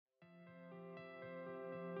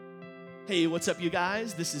Hey, what's up, you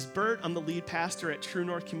guys? This is Bert. I'm the lead pastor at True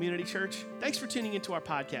North Community Church. Thanks for tuning into our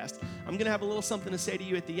podcast. I'm going to have a little something to say to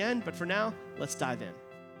you at the end, but for now, let's dive in.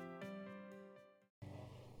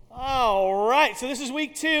 All right, so this is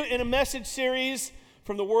week 2 in a message series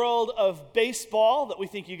from the world of baseball that we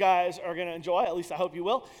think you guys are going to enjoy. At least I hope you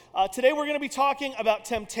will. Today we're going to be talking about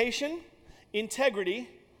temptation, integrity,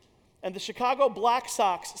 and the Chicago Black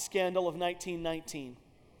Sox scandal of 1919.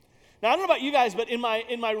 Now, I don't know about you guys, but in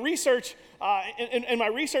my research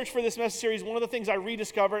for this message series, one of the things I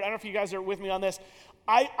rediscovered, I don't know if you guys are with me on this,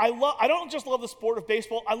 I don't just love the sport of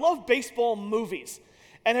baseball, I love baseball movies.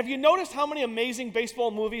 And have you noticed how many amazing baseball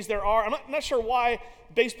movies there are? I'm not sure why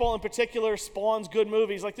baseball in particular spawns good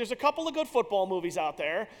movies. Like, there's a couple of good football movies out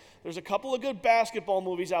there. There's a couple of good basketball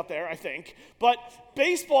movies out there, I think. But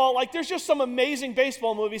baseball, like, there's just some amazing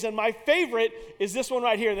baseball movies. And my favorite is this one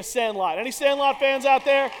right here, The Sandlot. Any Sandlot fans out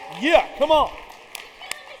there? Yeah, come on.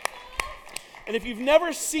 And if you've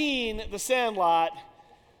never seen The Sandlot,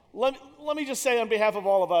 let me just say on behalf of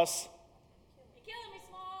all of us, You're killing me,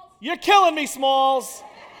 Smalls. You're killing me, Smalls.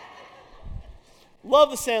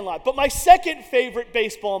 Love The Sandlot. But my second favorite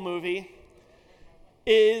baseball movie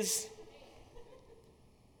is...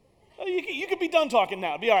 Oh, you could be done talking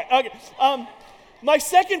now. Be all right. Okay. My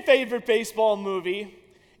second favorite baseball movie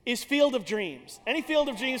is Field of Dreams. Any Field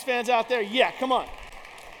of Dreams fans out there? Yeah, come on.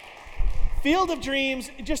 Field of Dreams,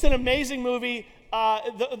 just an amazing movie.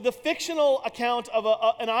 The fictional account of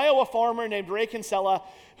an Iowa farmer named Ray Kinsella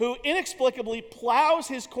who inexplicably plows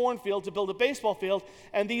his cornfield to build a baseball field,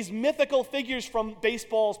 and these mythical figures from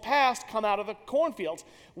baseball's past come out of the cornfields.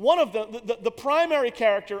 One of them, the primary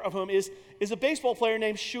character of whom is a baseball player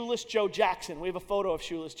named Shoeless Joe Jackson. We have a photo of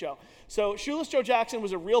Shoeless Joe. So Shoeless Joe Jackson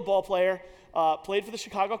was a real ball player, played for the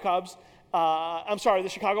Chicago Cubs. The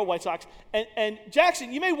Chicago White Sox. And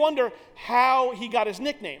Jackson, you may wonder how he got his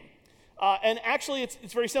nickname. And actually,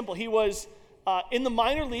 it's very simple. He was in the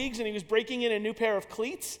minor leagues, and he was breaking in a new pair of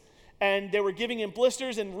cleats, and they were giving him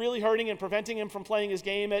blisters and really hurting and preventing him from playing his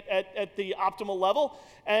game at the optimal level.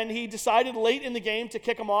 And he decided late in the game to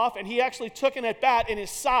kick him off, and he actually took an at-bat in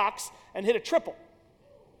his socks and hit a triple.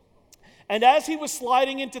 And as he was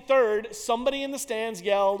sliding into third, somebody in the stands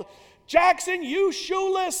yelled, "Jackson, you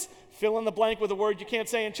shoeless!" Fill in the blank with a word you can't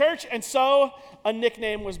say in church. And so a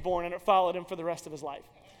nickname was born, and it followed him for the rest of his life.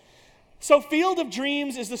 So Field of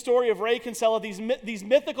Dreams is the story of Ray Kinsella. These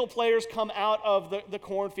mythical players come out of the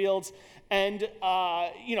cornfields, and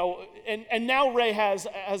now Ray has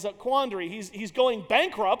a quandary. He's going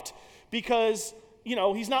bankrupt because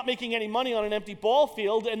he's not making any money on an empty ball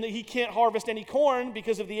field, and he can't harvest any corn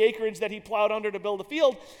because of the acreage that he plowed under to build a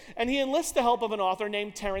field. And he enlists the help of an author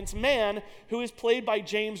named Terrence Mann, who is played by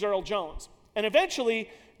James Earl Jones. And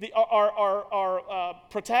eventually, our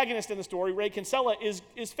protagonist in the story, Ray Kinsella, is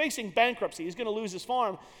facing bankruptcy. He's going to lose his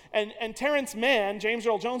farm. And Terrence Mann, James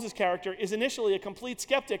Earl Jones' character, is initially a complete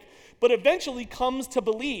skeptic, but eventually comes to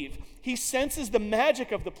believe. He senses the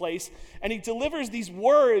magic of the place, and he delivers these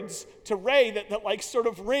words to Ray that like sort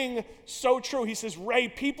of ring so true. He says, "Ray,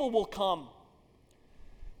 people will come.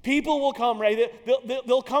 People will come, Ray.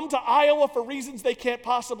 They'll come to Iowa for reasons they can't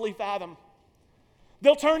possibly fathom.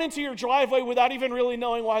 They'll turn into your driveway without even really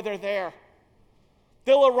knowing why they're there.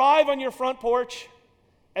 They'll arrive on your front porch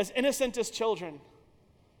as innocent as children,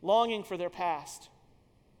 longing for their past.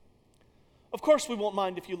 Of course we won't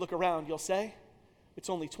mind if you look around," you'll say. "It's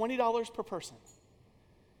only $20 per person."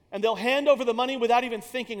 And they'll hand over the money without even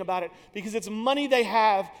thinking about it because it's money they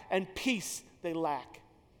have and peace they lack.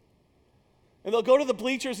 And they'll go to the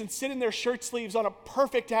bleachers and sit in their shirt sleeves on a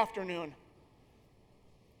perfect afternoon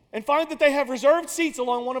and find that they have reserved seats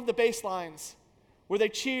along one of the baselines where they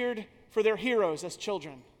cheered for their heroes as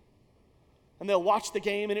children. And they'll watch the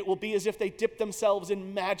game, and it will be as if they dipped themselves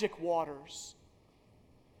in magic waters.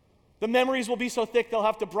 The memories will be so thick they'll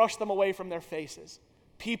have to brush them away from their faces.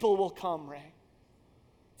 People will come, Ray.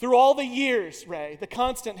 Through all the years, Ray, the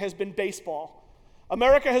constant has been baseball.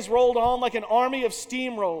 America has rolled on like an army of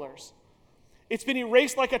steamrollers. It's been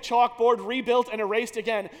erased like a chalkboard, rebuilt and erased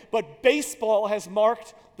again. But baseball has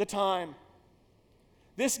marked the time.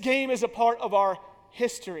 This game is a part of our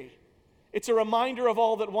history. It's a reminder of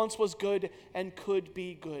all that once was good and could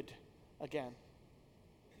be good again.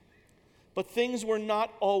 But things were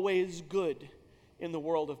not always good in the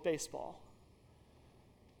world of baseball.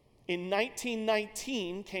 In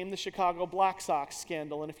 1919 came the Chicago Black Sox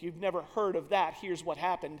scandal, and if you've never heard of that, here's what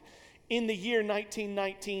happened. In the year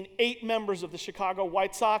 1919, 8 members of the Chicago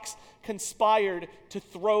White Sox conspired to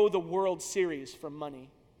throw the World Series for money.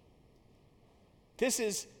 This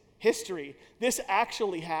is history. This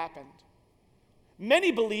actually happened.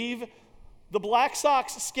 Many believe The Black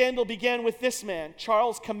Sox scandal began with this man,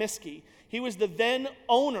 Charles Comiskey. He was the then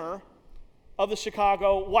owner of the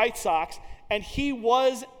Chicago White Sox, and he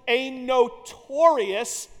was a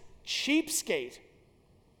notorious cheapskate.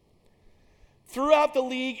 Throughout the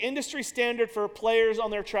league, industry standard for players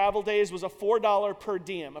on their travel days was a $4 per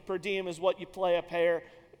diem. A per diem is what you pay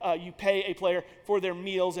a player for their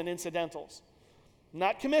meals and incidentals.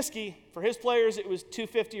 Not Comiskey. For his players, it was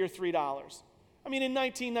 $2.50 or $3. I mean, in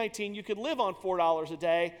 1919, you could live on $4 a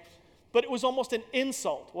day, but it was almost an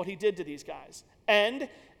insult what he did to these guys. And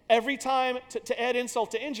every time, to add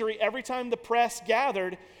insult to injury, every time the press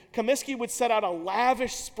gathered, Comiskey would set out a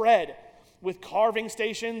lavish spread with carving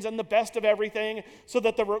stations and the best of everything so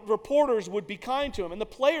that the reporters would be kind to him. And the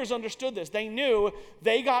players understood this. They knew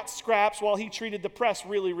they got scraps while he treated the press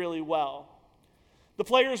really, really well. The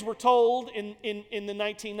players were told in the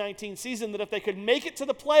 1919 season that if they could make it to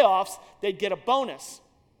the playoffs, they'd get a bonus.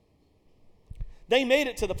 They made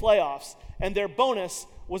it to the playoffs, and their bonus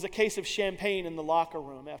was a case of champagne in the locker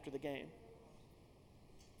room after the game.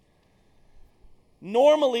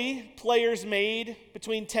 Normally, players made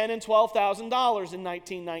between $10,000 and $12,000 in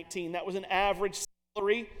 1919. That was an average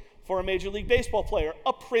salary for a Major League Baseball player,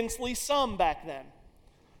 a princely sum back then.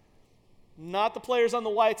 Not the players on the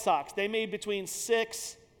White Sox. They made between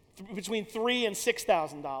 $3,000 and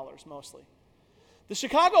 $6,000 mostly. The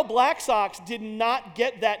Chicago Black Sox did not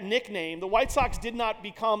get that nickname. The White Sox did not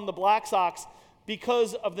become the Black Sox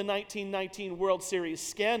because of the 1919 World Series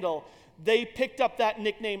scandal. They picked up that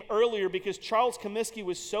nickname earlier because Charles Comiskey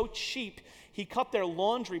was so cheap, he cut their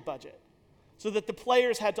laundry budget so that the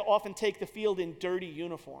players had to often take the field in dirty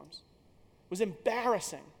uniforms. It was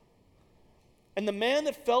embarrassing. And the man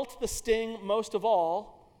that felt the sting most of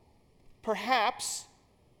all, perhaps,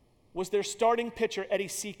 was their starting pitcher, Eddie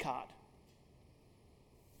Seacott.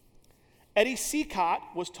 Eddie Seacott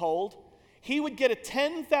was told he would get a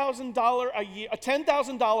 $10,000 a year, a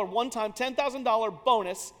 $10,000 one-time $10,000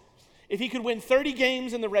 bonus if he could win 30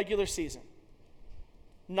 games in the regular season.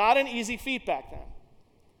 Not an easy feat back then.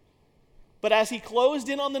 But as he closed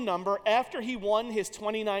in on the number, after he won his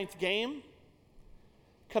 29th game,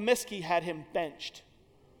 Comiskey had him benched,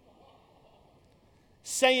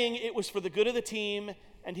 saying it was for the good of the team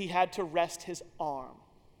and he had to rest his arm.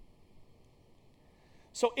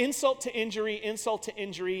 So insult to injury,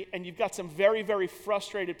 and you've got some very, very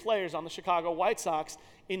frustrated players on the Chicago White Sox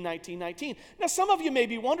in 1919. Now, some of you may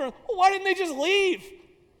be wondering, well, why didn't they just leave?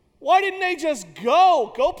 Why didn't they just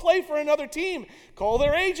go? Go play for another team. Call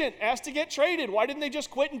their agent, ask to get traded. Why didn't they just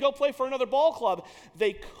quit and go play for another ball club?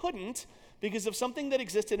 They couldn't because of something that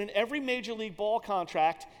existed in every Major League Ball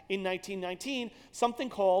contract in 1919, something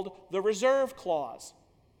called the Reserve Clause.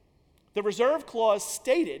 The Reserve Clause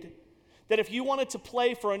stated that if you wanted to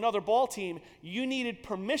play for another ball team, you needed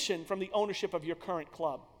permission from the ownership of your current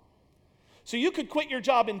club. So you could quit your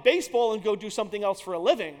job in baseball and go do something else for a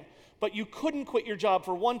living, but you couldn't quit your job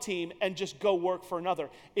for one team and just go work for another.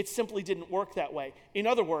 It simply didn't work that way. In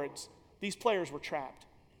other words, these players were trapped.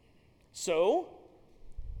 So,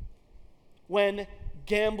 when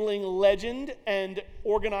gambling legend and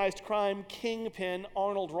organized crime kingpin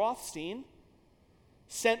Arnold Rothstein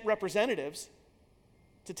sent representatives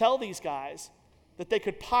to tell these guys that they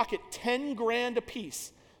could pocket $10,000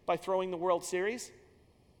 apiece by throwing the World Series,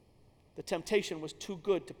 the temptation was too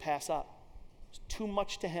good to pass up. It was too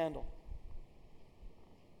much to handle.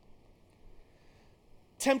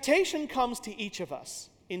 Temptation comes to each of us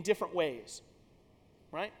in different ways,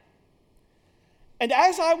 right? And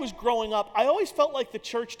as I was growing up, I always felt like the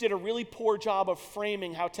church did a really poor job of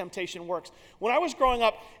framing how temptation works. When I was growing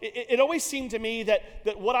up, it always seemed to me that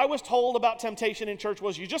what I was told about temptation in church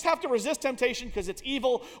was you just have to resist temptation because it's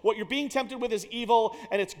evil. What you're being tempted with is evil,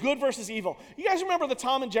 and it's good versus evil. You guys remember the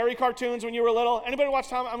Tom and Jerry cartoons when you were little? Anybody watch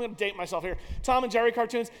Tom? I'm going to date myself here. Tom and Jerry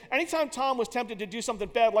cartoons. Anytime Tom was tempted to do something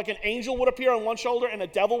bad, like an angel would appear on one shoulder and a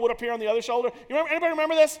devil would appear on the other shoulder. Anybody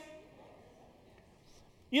remember this?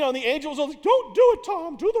 You know, and the angel was always like, don't do it,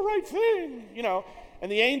 Tom, do the right thing, you know. And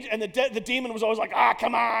the angel and the demon was always like,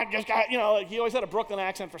 come on, just got, you know, like he always had a Brooklyn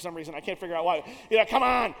accent for some reason. I can't figure out why. You know, come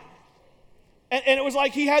on. And it was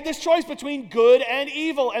like he had this choice between good and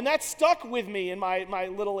evil, and that stuck with me in my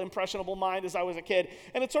little impressionable mind as I was a kid.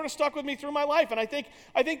 And it sort of stuck with me through my life. And I think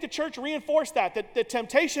the church reinforced that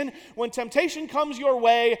temptation, when temptation comes your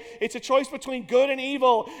way, it's a choice between good and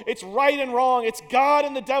evil. It's right and wrong. It's God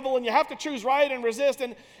and the devil, and you have to choose right and resist.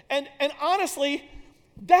 And honestly,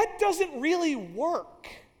 that doesn't really work.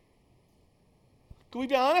 Can we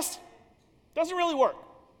be honest? Doesn't really work.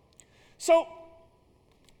 So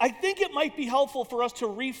I think it might be helpful for us to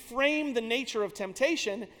reframe the nature of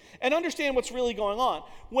temptation and understand what's really going on.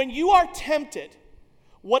 When you are tempted,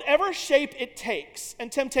 whatever shape it takes,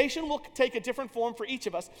 and temptation will take a different form for each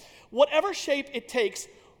of us, whatever shape it takes,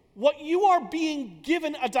 what you are being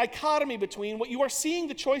given a dichotomy between, what you are seeing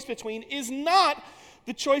the choice between, is not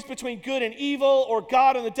the choice between good and evil, or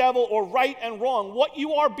God and the devil, or right and wrong. What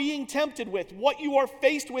you are being tempted with, what you are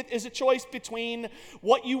faced with, is a choice between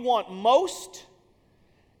what you want most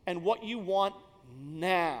and what you want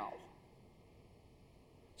now.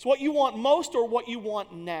 It's what you want most or what you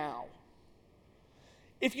want now.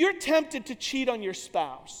 If you're tempted to cheat on your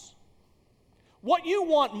spouse, what you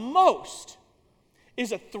want most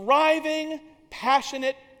is a thriving,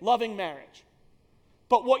 passionate, loving marriage.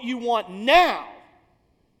 But what you want now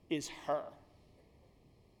is her.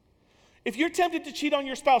 If you're tempted to cheat on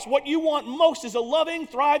your spouse, what you want most is a loving,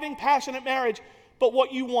 thriving, passionate marriage. But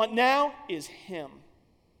what you want now is him.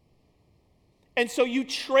 And so you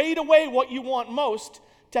trade away what you want most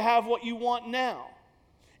to have what you want now.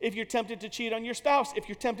 If you're tempted to cheat on your spouse, if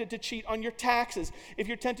you're tempted to cheat on your taxes, if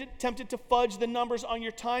you're tempted to fudge the numbers on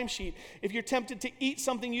your timesheet, if you're tempted to eat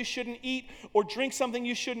something you shouldn't eat, or drink something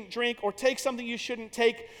you shouldn't drink, or take something you shouldn't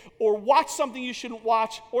take, or watch something you shouldn't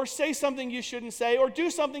watch, or say something you shouldn't say, or do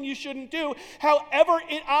something you shouldn't do, however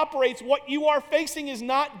it operates, what you are facing is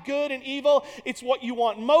not good and evil. It's what you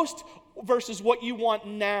want most versus what you want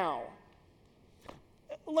now.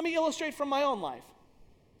 Let me illustrate from my own life.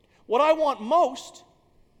 What I want most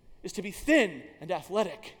is to be thin and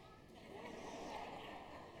athletic.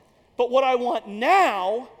 But what I want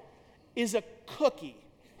now is a cookie.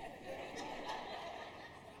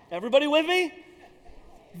 Everybody with me?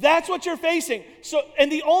 That's what you're facing. So, and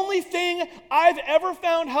the only thing I've ever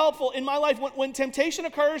found helpful in my life, when temptation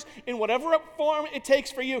occurs in whatever form it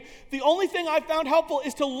takes for you, the only thing I've found helpful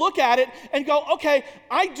is to look at it and go, okay,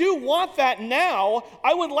 I do want that now.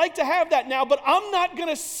 I would like to have that now, but I'm not going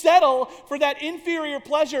to settle for that inferior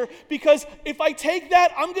pleasure, because if I take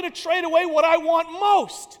that, I'm going to trade away what I want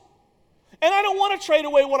most. And I don't want to trade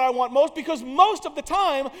away what I want most, because most of the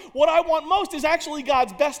time, what I want most is actually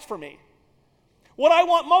God's best for me. What I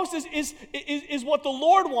want most is what the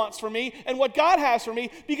Lord wants for me and what God has for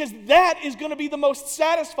me, because that is going to be the most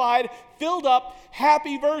satisfied, filled up,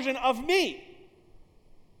 happy version of me.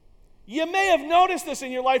 You may have noticed this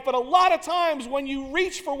in your life, but a lot of times when you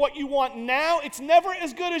reach for what you want now, it's never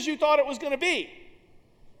as good as you thought it was going to be.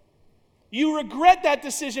 You regret that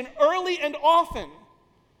decision early and often.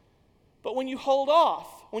 But when you hold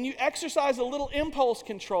off, when you exercise a little impulse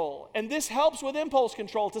control, and this helps with impulse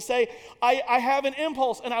control, to say, I have an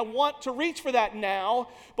impulse and I want to reach for that now,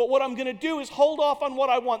 but what I'm going to do is hold off on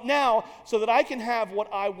what I want now so that I can have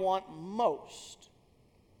what I want most.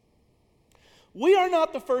 We are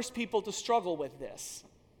not the first people to struggle with this.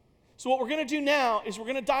 So what we're going to do now is we're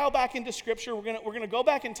going to dial back into Scripture. We're going to go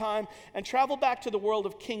back in time and travel back to the world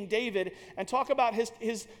of King David and talk about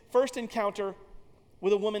his first encounter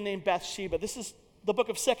with a woman named Bathsheba. This is the book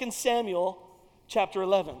of 2 Samuel, chapter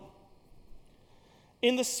 11.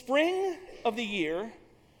 In the spring of the year,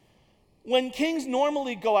 when kings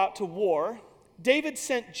normally go out to war, David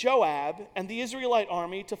sent Joab and the Israelite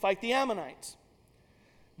army to fight the Ammonites.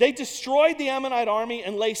 They destroyed the Ammonite army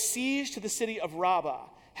and lay siege to the city of Rabbah.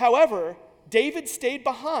 However, David stayed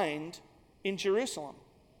behind in Jerusalem.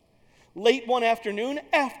 Late one afternoon,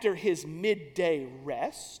 after his midday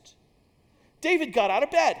rest, David got out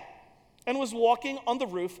of bed and was walking on the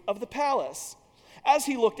roof of the palace. As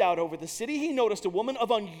he looked out over the city, he noticed a woman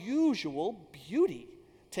of unusual beauty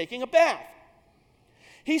taking a bath.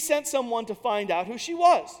 He sent someone to find out who she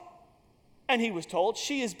was, and he was told,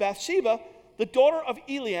 she is Bathsheba, the daughter of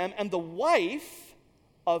Eliam and the wife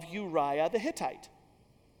of Uriah the Hittite.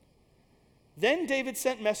 Then David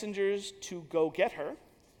sent messengers to go get her,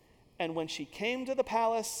 and when she came to the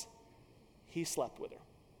palace, he slept with her.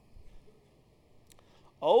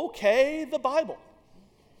 Okay, the Bible.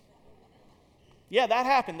 Yeah, that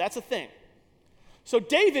happened. That's a thing. So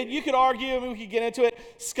David, you could argue, we could get into it.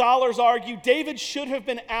 Scholars argue David should have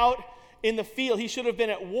been out in the field. He should have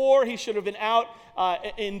been at war. He should have been out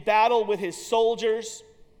in battle with his soldiers,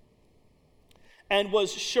 and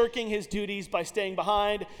was shirking his duties by staying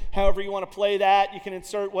behind. However you want to play that, you can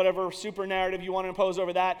insert whatever super narrative you want to impose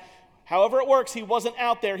over that. However it works, he wasn't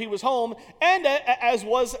out there. He was home, and as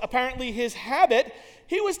was apparently his habit,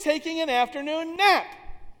 he was taking an afternoon nap.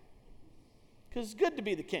 Because it's good to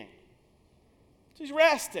be the king. So he's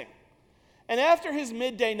resting. And after his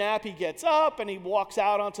midday nap, he gets up and he walks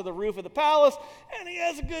out onto the roof of the palace, and he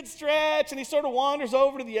has a good stretch, and he sort of wanders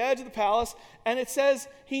over to the edge of the palace, and it says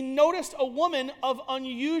he noticed a woman of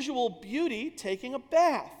unusual beauty taking a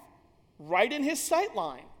bath right in his sight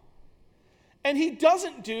line. And he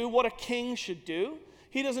doesn't do what a king should do.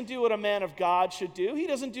 He doesn't do what a man of God should do. He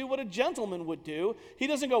doesn't do what a gentleman would do. He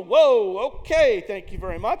doesn't go, whoa, okay, thank you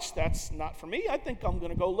very much. That's not for me. I think I'm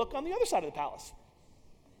going to go look on the other side of the palace.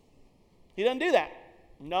 He doesn't do that.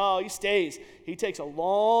 No, he stays. He takes a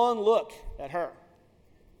long look at her.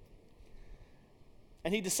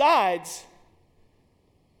 And he decides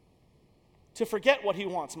to forget what he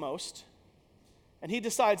wants most. And he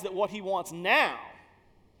decides that what he wants now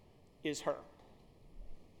is her.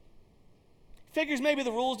 Figures maybe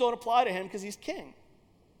the rules don't apply to him because he's king.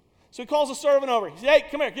 So he calls a servant over. He says, hey,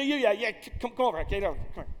 come here. Come over. Get over here.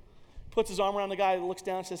 Come here. Puts his arm around the guy, looks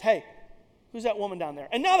down and says, hey, who's that woman down there?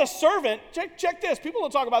 And now the servant, check this. People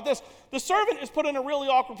don't talk about this. The servant is put in a really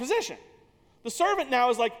awkward position. The servant now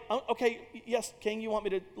is like, oh, okay, yes, king, you want me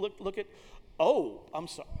to look at, oh, I'm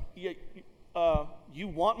sorry. You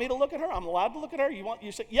want me to look at her? I'm allowed to look at her?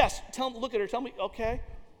 You say, yes, look at her. Tell me, okay.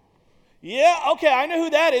 Yeah, okay, I know who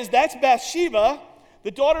that is. That's Bathsheba,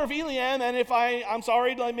 the daughter of Eliam, and I'm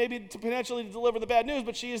sorry, maybe to potentially deliver the bad news,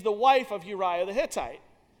 but she is the wife of Uriah the Hittite,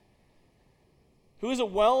 who is a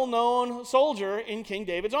well-known soldier in King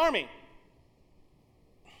David's army.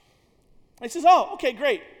 He says, oh, okay,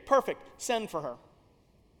 great, perfect, send for her.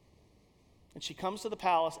 And she comes to the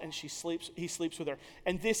palace and he sleeps with her.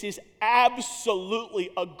 And this is absolutely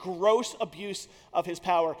a gross abuse of his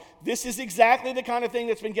power. This is exactly the kind of thing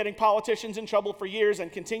that's been getting politicians in trouble for years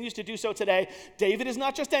and continues to do so today. David is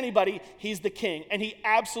not just anybody, he's the king. And he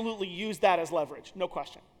absolutely used that as leverage, no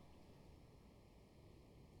question.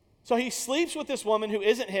 So he sleeps with this woman who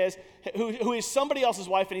isn't his, who is somebody else's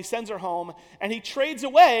wife, and he sends her home, and he trades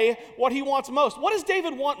away what he wants most. What does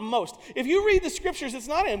David want most? If you read the scriptures, it's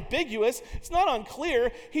not ambiguous, it's not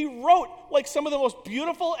unclear. He wrote like some of the most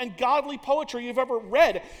beautiful and godly poetry you've ever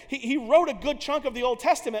read. He wrote a good chunk of the Old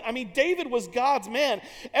Testament. I mean, David was God's man.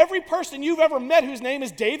 Every person you've ever met whose name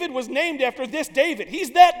is David was named after this David.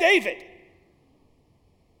 He's that David.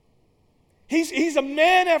 He's a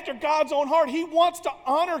man after God's own heart. He wants to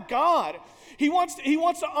honor God. He wants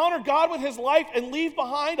to honor God with his life and leave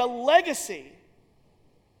behind a legacy.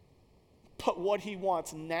 But what he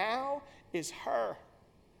wants now is her.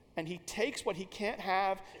 And he takes what he can't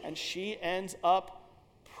have, and she ends up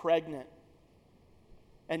pregnant.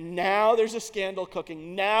 And now there's a scandal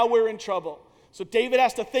cooking. Now we're in trouble. So David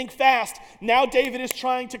has to think fast. Now David is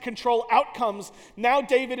trying to control outcomes. Now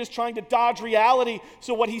David is trying to dodge reality.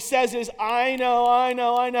 So what he says is, I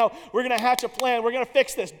know. We're going to hatch a plan. We're going to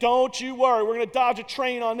fix this. Don't you worry. We're going to dodge a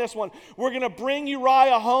train on this one. We're going to bring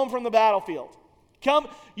Uriah home from the battlefield. Come,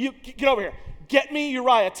 you get over here. Get me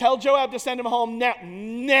Uriah. Tell Joab to send him home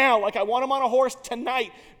now. Like I want him on a horse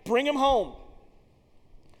tonight. Bring him home.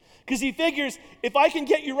 Because he figures, if I can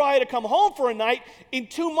get Uriah to come home for a night, in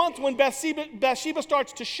 2 months when Bathsheba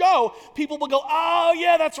starts to show, people will go, oh,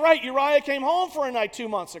 yeah, that's right, Uriah came home for a night 2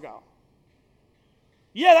 months ago.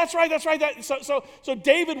 Yeah, that's right. So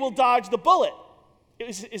David will dodge the bullet,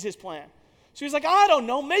 is his plan. So he's like, I don't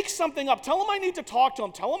know, make something up. Tell him I need to talk to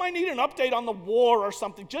him. Tell him I need an update on the war or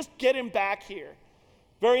something. Just get him back here.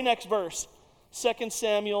 Very next verse, 2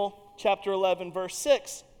 Samuel chapter 11, verse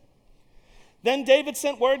 6. Then David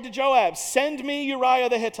sent word to Joab, send me Uriah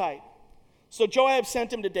the Hittite. So Joab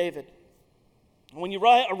sent him to David. When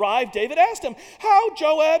Uriah arrived, David asked him how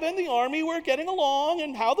Joab and the army were getting along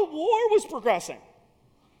and how the war was progressing.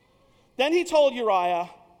 Then he told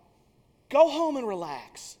Uriah, go home and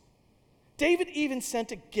relax. David even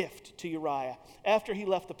sent a gift to Uriah after he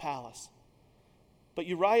left the palace. But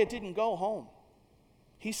Uriah didn't go home.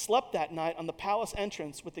 He slept that night on the palace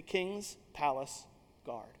entrance with the king's palace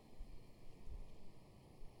guard.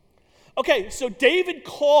 Okay, so David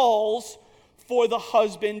calls for the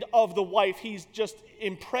husband of the wife he's just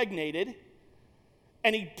impregnated,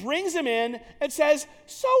 and he brings him in and says,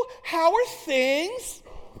 so how are things?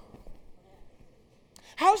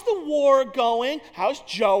 How's the war going? How's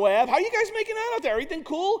Joab? How are you guys making out there? Everything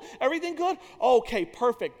cool? Everything good? Okay,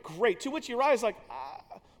 perfect, great. To which Uriah's like,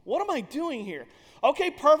 what am I doing here?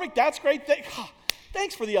 Okay, perfect, that's great.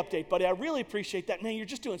 Thanks for the update, buddy. I really appreciate that. Man, you're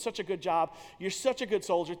just doing such a good job. You're such a good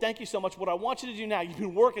soldier. Thank you so much. What I want you to do now, you've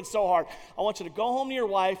been working so hard. I want you to go home to your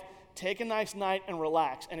wife, take a nice night, and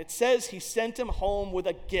relax. And it says he sent him home with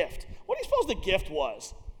a gift. What do you suppose the gift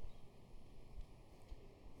was?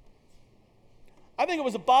 I think it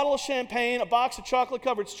was a bottle of champagne, a box of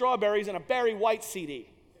chocolate-covered strawberries, and a Barry White CD.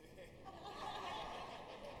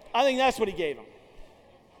 I think that's what he gave him.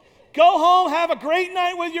 Go home, have a great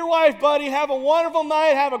night with your wife, buddy. Have a wonderful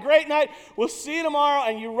night, have a great night. We'll see you tomorrow.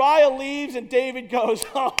 And Uriah leaves, and David goes,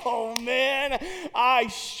 oh, man, I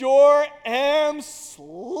sure am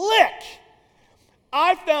slick.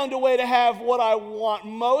 I found a way to have what I want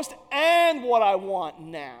most and what I want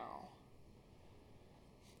now.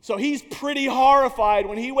 So he's pretty horrified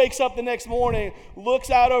when he wakes up the next morning, looks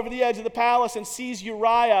out over the edge of the palace, and sees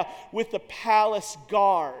Uriah with the palace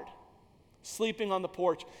guard sleeping on the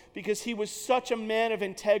porch. Because he was such a man of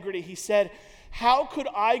integrity, he said, how could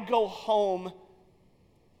I go home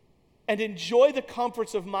and enjoy the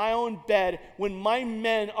comforts of my own bed when my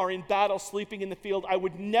men are in battle sleeping in the field? I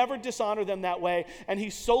would never dishonor them that way. And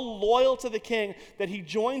he's so loyal to the king that he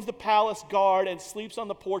joins the palace guard and sleeps on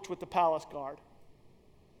the porch with the palace guard.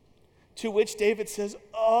 To which David says,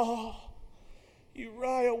 oh,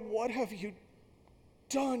 Uriah, what have you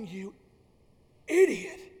done, you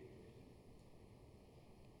idiot?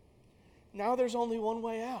 Now there's only one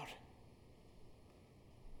way out.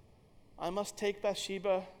 I must take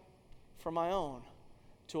Bathsheba for my own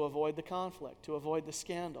to avoid the conflict, to avoid the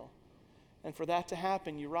scandal. And for that to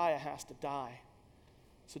happen, Uriah has to die.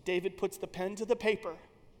 So David puts the pen to the paper,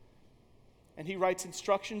 and he writes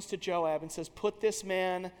instructions to Joab and says, put this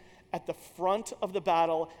man at the front of the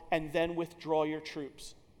battle and then withdraw your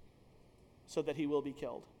troops so that he will be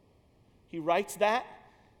killed. He writes that,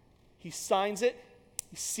 he signs it,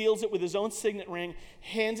 he seals it with his own signet ring,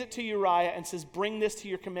 hands it to Uriah, and says, bring this to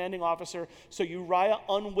your commanding officer. So Uriah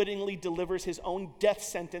unwittingly delivers his own death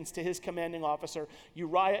sentence to his commanding officer.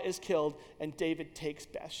 Uriah is killed, and David takes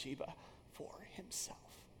Bathsheba for himself.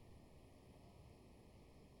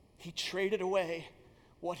 He traded away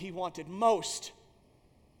what he wanted most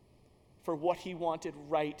for what he wanted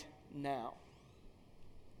right now.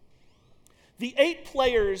 The 8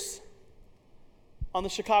 players on the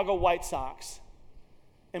Chicago White Sox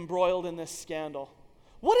embroiled in this scandal,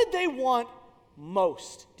 what did they want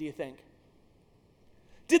most, do you think?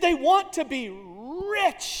 Did they want to be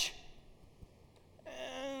rich?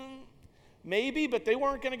 Maybe, but they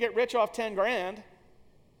weren't going to get rich off 10 grand. I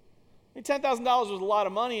mean, $10,000 was a lot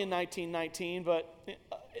of money in 1919, but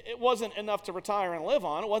it wasn't enough to retire and live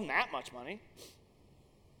on. It wasn't that much money.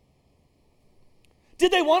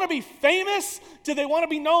 Did they want to be famous? Did they want to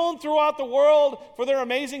be known throughout the world for their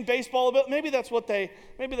amazing baseball ability? Maybe that's what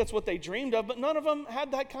they dreamed of, but none of them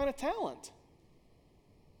had that kind of talent.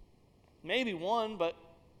 Maybe one, but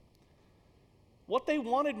what they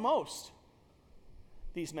wanted most,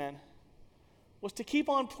 these men, was to keep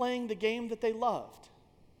on playing the game that they loved.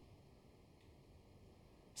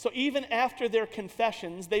 So even after their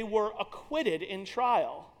confessions, they were acquitted in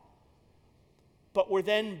trial, but were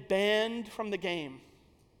then banned from the game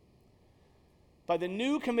by the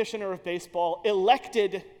new commissioner of baseball,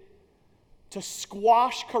 elected to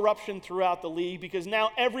squash corruption throughout the league, because now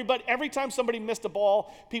every time somebody missed a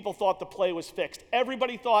ball, people thought the play was fixed.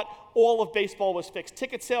 Everybody thought all of baseball was fixed.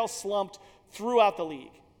 Ticket sales slumped throughout the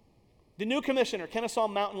league. The new commissioner, Kennesaw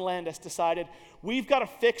Mountain Landis, decided, we've got to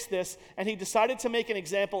fix this, and he decided to make an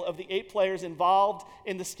example of the 8 players involved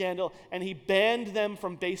in the scandal, and he banned them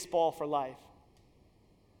from baseball for life.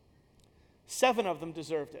 7 of them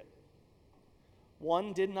deserved it.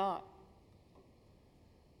 1 did not.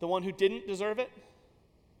 The one who didn't deserve it?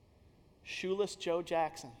 Shoeless Joe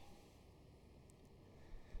Jackson.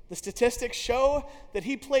 The statistics show that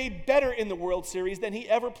he played better in the World Series than he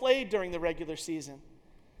ever played during the regular season.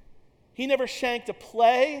 He never shanked a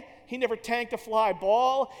play. He never tanked a fly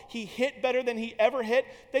ball. He hit better than he ever hit.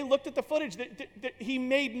 They looked at the footage. He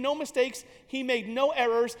made no mistakes. He made no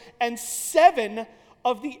errors. And 7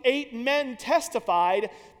 of the 8 men testified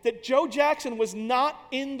that Joe Jackson was not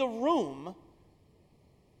in the room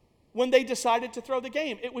when they decided to throw the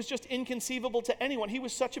game. It was just inconceivable to anyone. He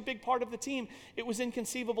was such a big part of the team. It was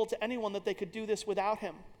inconceivable to anyone that they could do this without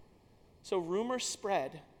him. So rumors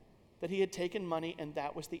spread that he had taken money, and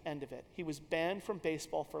that was the end of it. He was banned from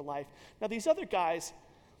baseball for life. Now, these other guys,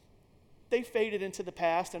 they faded into the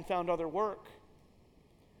past and found other work.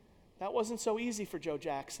 That wasn't so easy for Joe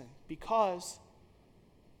Jackson, because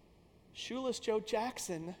Shoeless Joe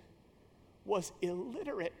Jackson was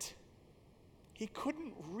illiterate. He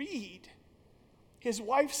couldn't read. His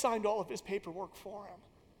wife signed all of his paperwork for him,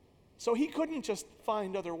 so he couldn't just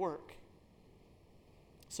find other work.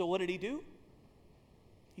 So what did he do?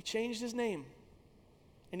 He changed his name,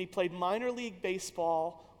 and he played minor league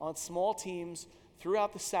baseball on small teams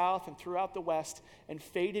throughout the South and throughout the West, and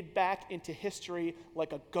faded back into history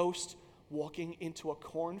like a ghost walking into a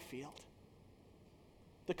cornfield.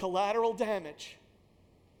 The collateral damage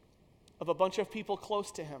of a bunch of people close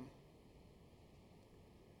to him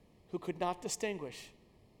who could not distinguish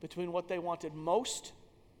between what they wanted most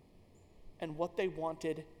and what they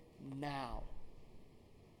wanted now.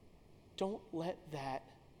 Don't let that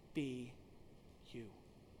be you.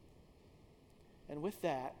 And with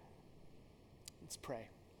that, let's pray.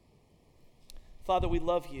 Father, we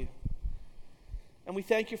love you. And we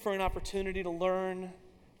thank you for an opportunity to learn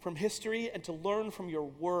from history and to learn from your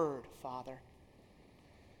word, Father.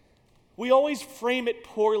 We always frame it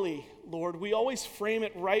poorly, Lord. We always frame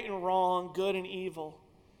it right and wrong, good and evil.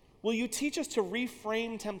 Will you teach us to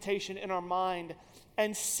reframe temptation in our mind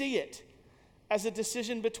and see it as a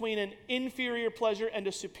decision between an inferior pleasure and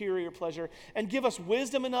a superior pleasure, and give us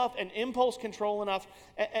wisdom enough and impulse control enough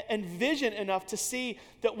and vision enough to see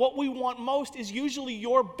that what we want most is usually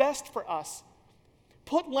your best for us.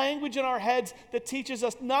 Put language in our heads that teaches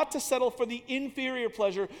us not to settle for the inferior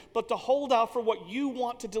pleasure, but to hold out for what you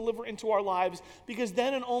want to deliver into our lives, because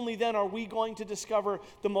then and only then are we going to discover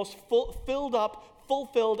the most filled up,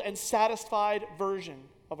 fulfilled, and satisfied version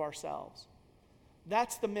of ourselves.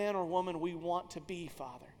 That's the man or woman we want to be,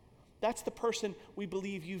 Father. That's the person we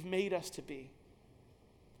believe you've made us to be.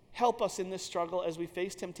 Help us in this struggle as we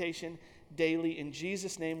face temptation daily. In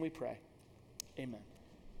Jesus' name we pray. Amen.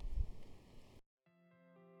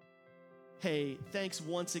 Hey, thanks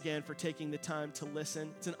once again for taking the time to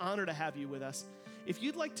listen. It's an honor to have you with us. If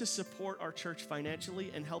you'd like to support our church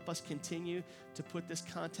financially and help us continue to put this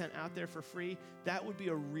content out there for free, that would be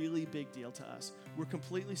a really big deal to us. We're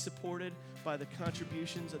completely supported by the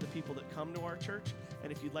contributions of the people that come to our church.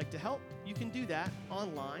 And if you'd like to help, you can do that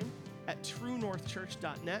online at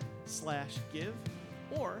truenorthchurch.net/give,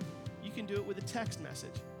 or you can do it with a text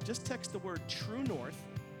message. Just text the word True North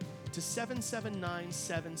to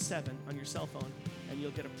 77977 on your cell phone, and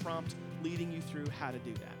you'll get a prompt leading you through how to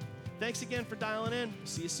do that. Thanks again for dialing in.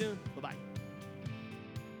 See you soon. Bye-bye.